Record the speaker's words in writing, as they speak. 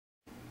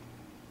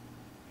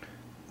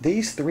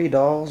These three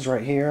dolls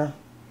right here,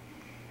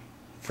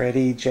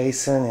 Freddy,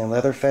 Jason, and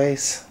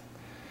Leatherface,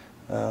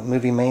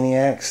 Movie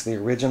Maniacs, the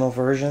original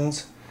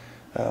versions,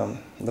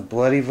 the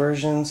bloody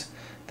versions,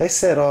 they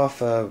set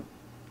off a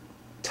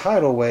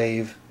tidal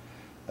wave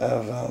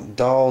of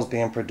dolls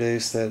being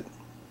produced that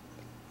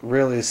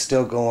really is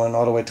still going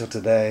all the way till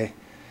today.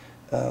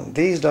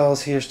 These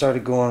dolls here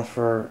started going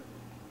for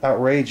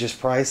outrageous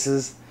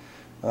prices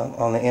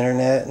on the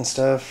internet and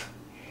stuff.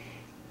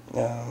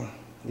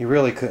 You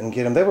really couldn't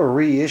get them. They were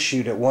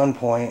reissued at one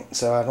point,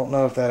 so I don't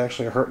know if that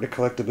actually hurt the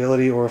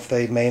collectability or if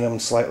they made them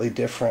slightly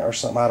different or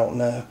something. I don't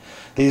know.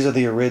 These are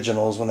the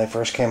originals when they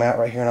first came out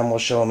right here, and I'm going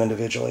to show them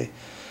individually.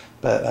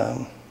 But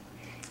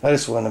I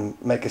just want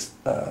to make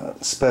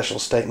a special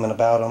statement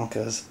about them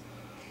because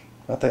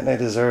I think they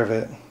deserve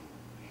it.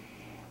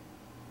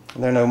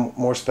 They're no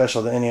more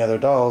special than any other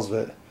dolls,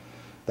 but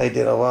they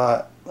did a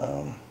lot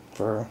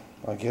for,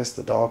 I guess,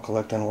 the doll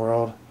collecting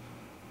world.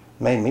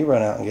 Made me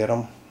run out and get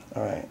them.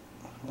 Alright,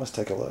 let's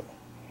take a look.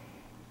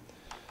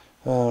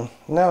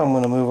 Now I'm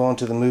going to move on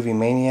to the Movie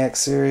Maniac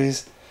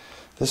series.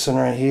 This one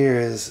right here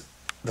is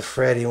the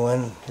Freddy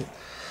one.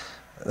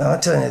 Now,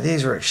 I'm telling you,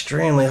 these were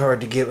extremely hard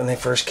to get when they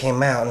first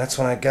came out, and that's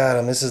when I got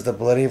them. This is the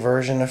bloody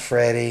version of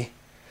Freddy,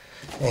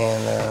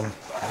 and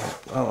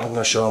I'm going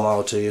to show them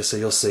all to you so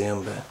you'll see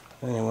them, but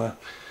anyway,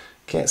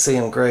 can't see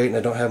him great and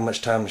I don't have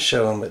much time to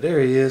show him, but there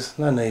he is.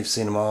 I know you've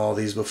seen them all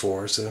these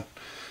before, so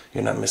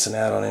you're not missing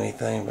out on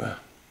anything but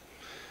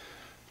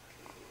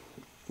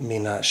me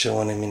not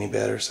showing him any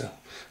better, so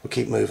we'll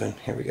keep moving.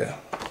 Here we go.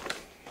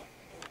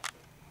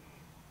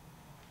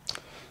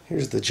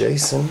 Here's the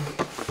Jason.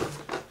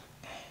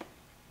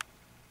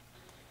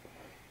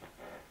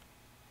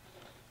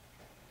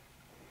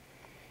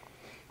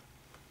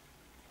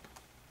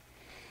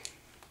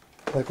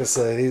 Like I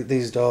say,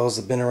 these dolls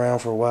have been around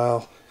for a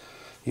while.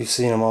 You've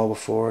seen them all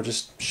before,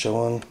 just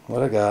showing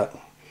what I got.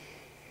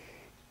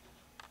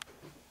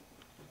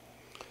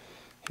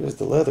 Here's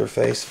the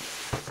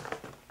Leatherface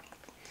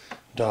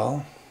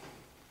doll.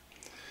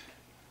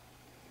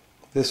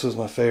 This was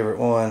my favorite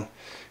one.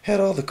 Had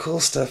all the cool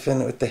stuff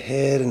in it with the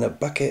head and a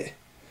bucket,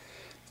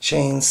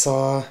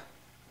 chainsaw,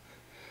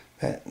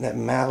 that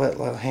mallet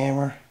like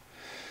hammer.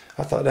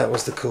 I thought that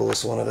was the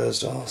coolest one of those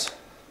dolls.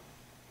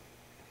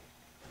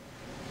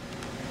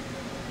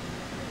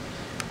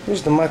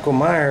 Here's the Michael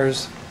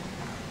Myers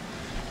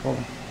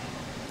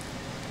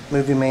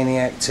Movie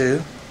Maniac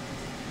 2.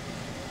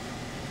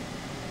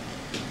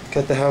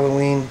 Got the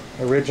Halloween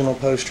original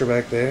poster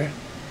back there.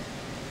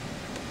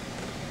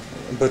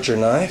 Butcher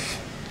knife.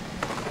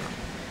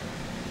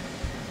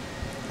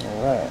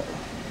 Alright.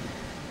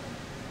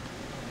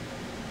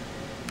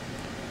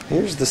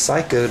 Here's the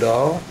Psycho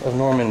doll of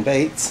Norman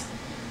Bates.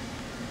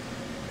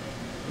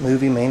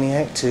 Movie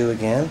Maniac 2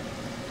 again.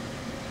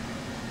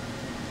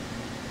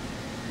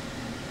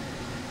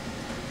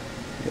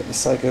 Got the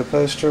Psycho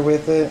poster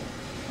with it.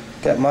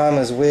 Got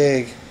Mama's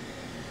wig.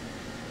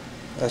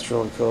 That's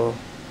really cool.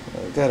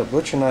 Got a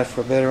butcher knife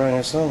for a bed around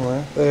here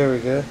somewhere. There we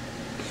go.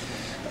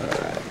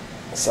 Alright.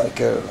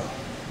 Psycho.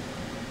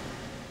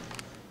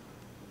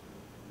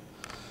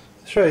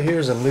 This right here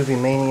is a Movie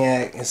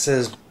Maniac. It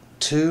says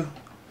 2.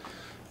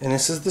 And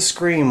this is the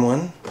Scream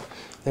one.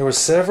 There were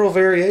several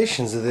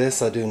variations of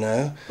this, I do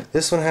know.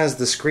 This one has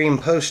the Scream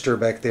poster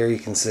back there, you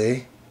can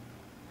see.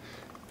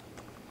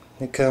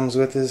 It comes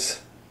with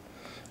his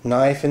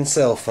knife and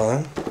cell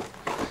phone.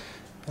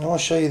 And I want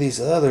to show you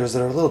these others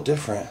that are a little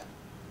different.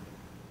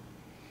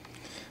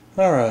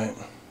 Alright.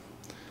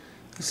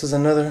 This is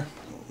another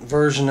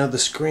version of the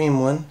Scream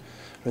one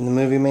from the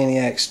Movie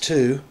Maniacs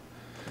 2.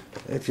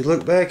 If you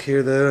look back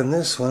here though in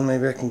this one,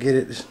 maybe I can get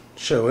it to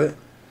show it.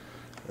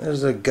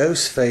 There's a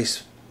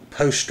Ghostface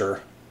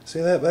poster.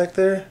 See that back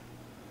there?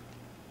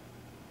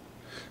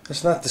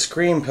 It's not the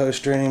Scream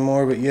poster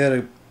anymore, but you had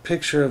a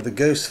picture of the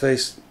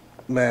Ghostface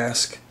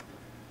mask.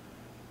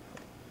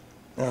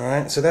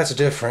 Alright, so that's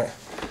different.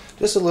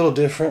 Just a little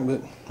different,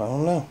 but I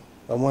don't know.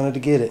 I wanted to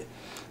get it.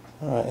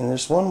 Alright, and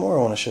there's one more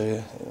I want to show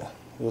you.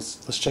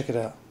 Let's check it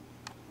out.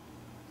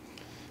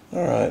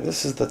 Alright,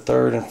 this is the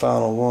third and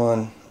final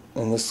one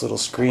in this little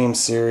Scream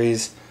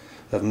series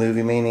of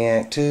Movie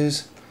Maniac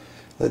 2s.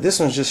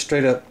 This one's just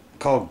straight up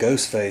called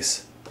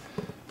Ghostface.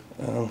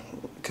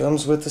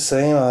 Comes with the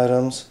same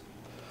items,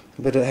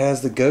 but it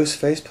has the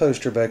Ghostface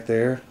poster back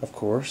there, of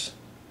course.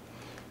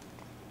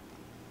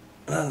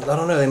 I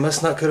don't know, they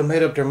must not could have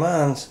made up their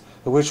minds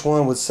of which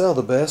one would sell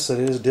the best, so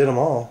they just did them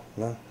all.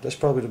 Now, that's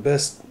probably the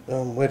best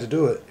way to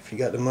do it if you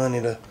got the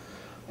money to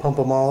pump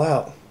them all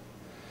out.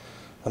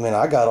 I mean,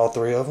 I got all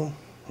 3 of them,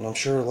 and I'm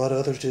sure a lot of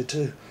others did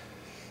too.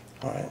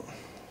 Alright,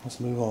 let's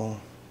move on.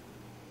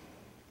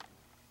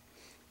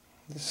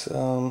 This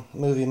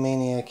Movie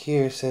Maniac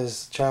here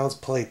says Child's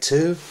Play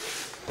 2.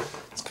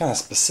 It's kind of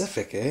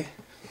specific, eh?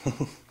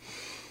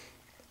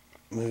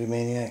 Movie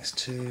Maniacs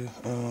 2.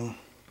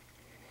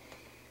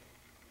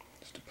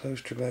 Just a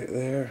poster back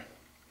there.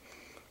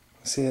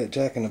 See that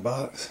Jack in the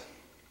Box?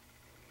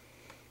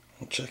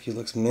 And Chucky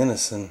looks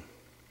menacing.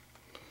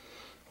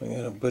 We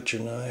got a butcher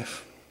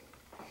knife.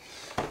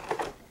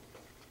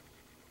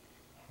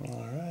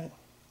 Alright.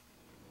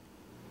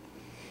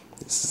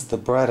 This is the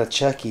Bride of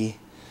Chucky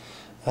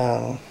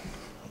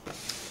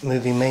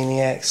Movie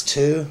Maniacs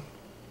 2.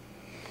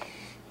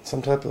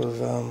 Some type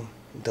of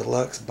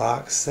deluxe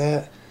box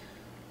set.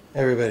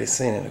 Everybody's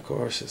seen it, of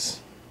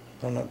course.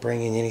 I'm not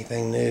bringing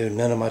anything new.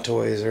 None of my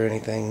toys are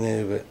anything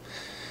new, but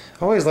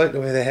I always liked the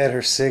way they had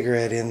her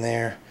cigarette in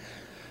there.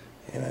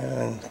 You know,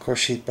 and of course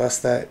she'd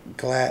bust that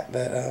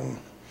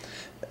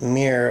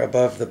mirror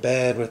above the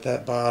bed with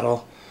that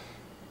bottle.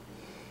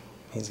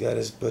 He's got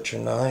his butcher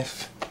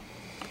knife.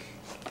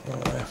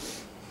 Anyway.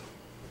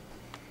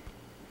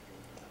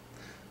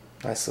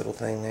 Nice little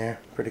thing there.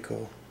 Pretty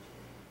cool.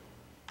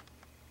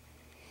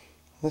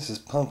 This is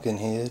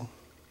Pumpkinhead.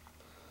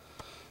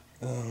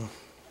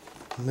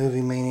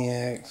 Movie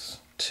Maniacs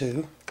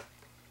 2.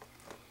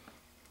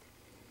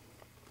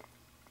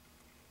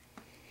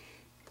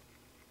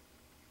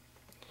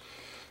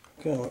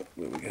 Okay, what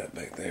we got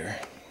back there?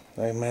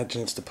 I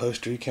imagine it's the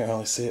poster. You can't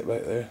really see it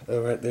back there.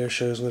 Oh, right there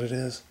shows what it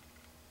is.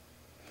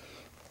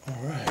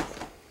 Alright.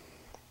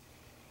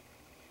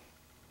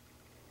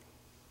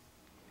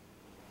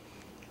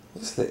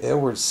 This is the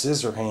Edward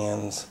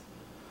Scissorhands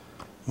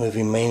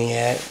Movie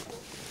Maniac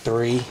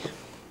 3.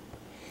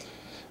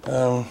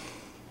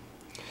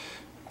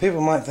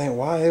 People might think,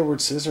 why Edward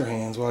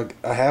Scissorhands? Well,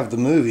 I have the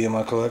movie in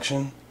my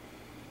collection.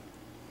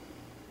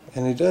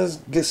 And he does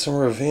get some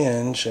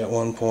revenge at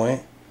one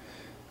point.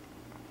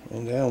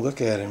 And now look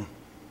at him.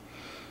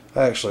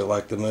 I actually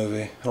like the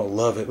movie. I don't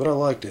love it, but I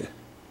liked it.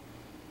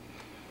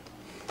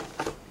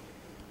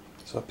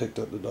 So I picked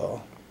up the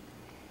doll.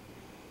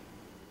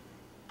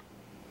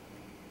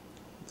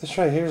 This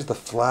right here is the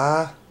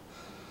Fly.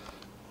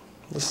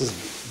 This is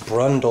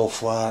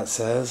Brundlefly, it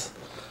says.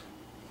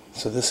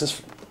 So this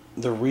is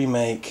the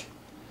remake.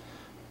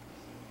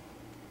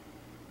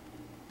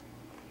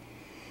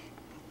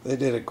 They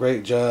did a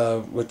great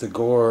job with the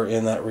gore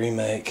in that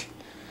remake.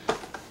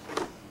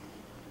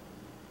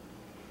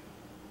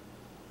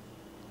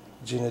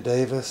 Gina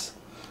Davis,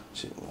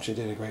 she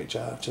did a great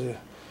job too.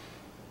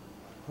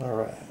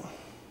 Alright.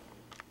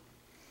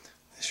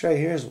 This right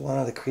here is one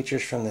of the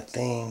creatures from The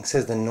Thing. It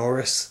says the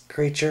Norris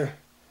creature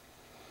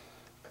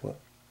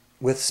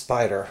with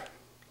spider.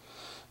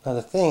 Now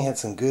The Thing had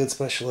some good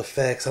special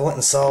effects. I went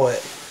and saw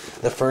it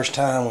the first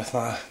time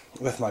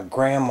with my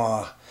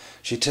grandma.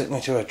 She took me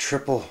to a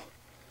triple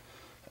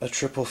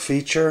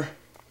feature.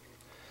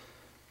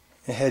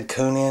 It had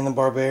Conan the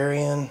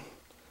Barbarian,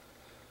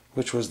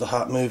 which was the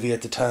hot movie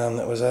at the time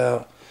that was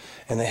out,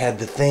 and they had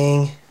The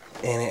Thing,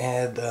 and it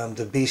had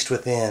The Beast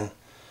Within.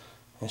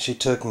 And she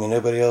took me,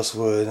 nobody else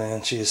would,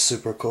 and she is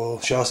super cool.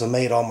 She also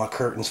made all my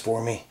curtains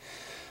for me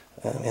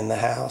in the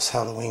house,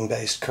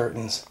 Halloween-based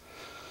curtains.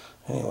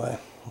 Anyway,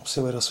 let's see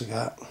what else we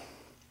got.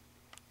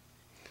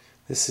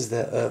 This is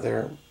that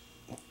other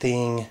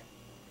Thing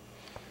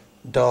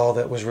doll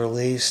that was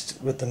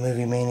released with the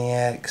Movie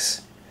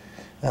Maniacs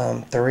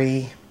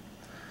 3.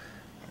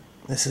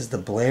 This is the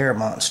Blair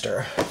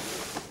monster.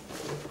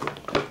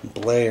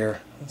 Blair.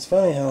 It's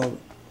funny how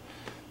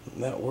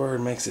that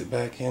word makes it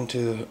back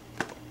into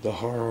the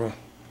horror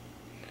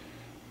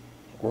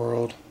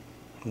world.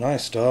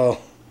 Nice doll.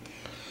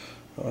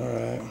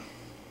 Alright.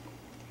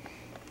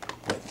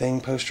 That Thing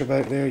poster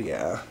back there?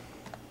 Yeah.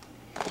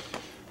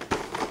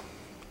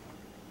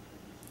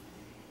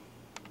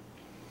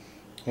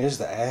 Here's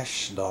the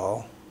Ash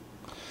doll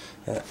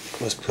that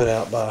was put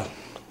out by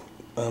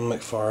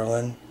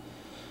McFarlane.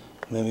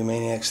 Movie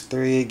Maniacs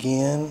 3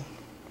 again.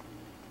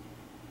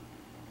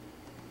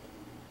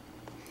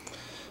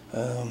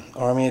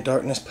 Army of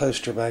Darkness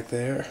poster back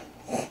there.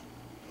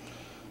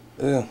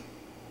 Ew.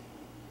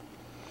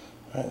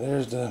 Right,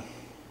 there's the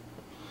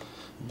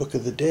Book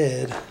of the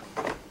Dead.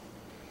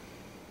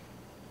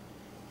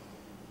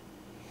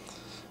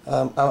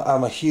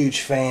 I'm a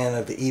huge fan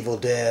of the Evil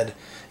Dead.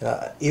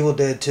 Evil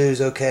Dead 2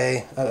 is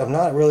okay. I'm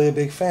not really a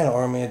big fan of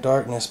Army of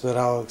Darkness, but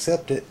I'll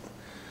accept it.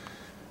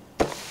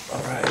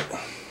 Alright.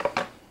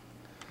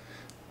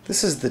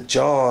 This is the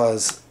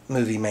Jaws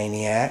Movie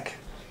Maniac.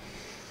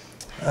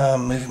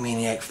 Movie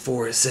Maniac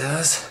 4 it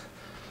says.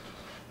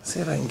 Let's see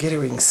if I can get it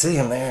where you can see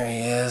him. There he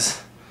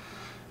is.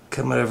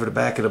 Coming over the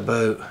back of the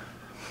boat.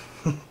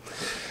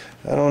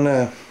 I don't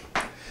know.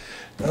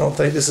 I don't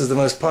think this is the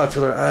most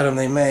popular item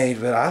they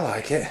made, but I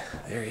like it.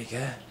 There you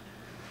go.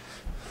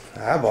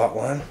 I bought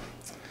one.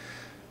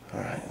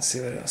 Alright, let's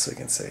see what else we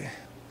can see.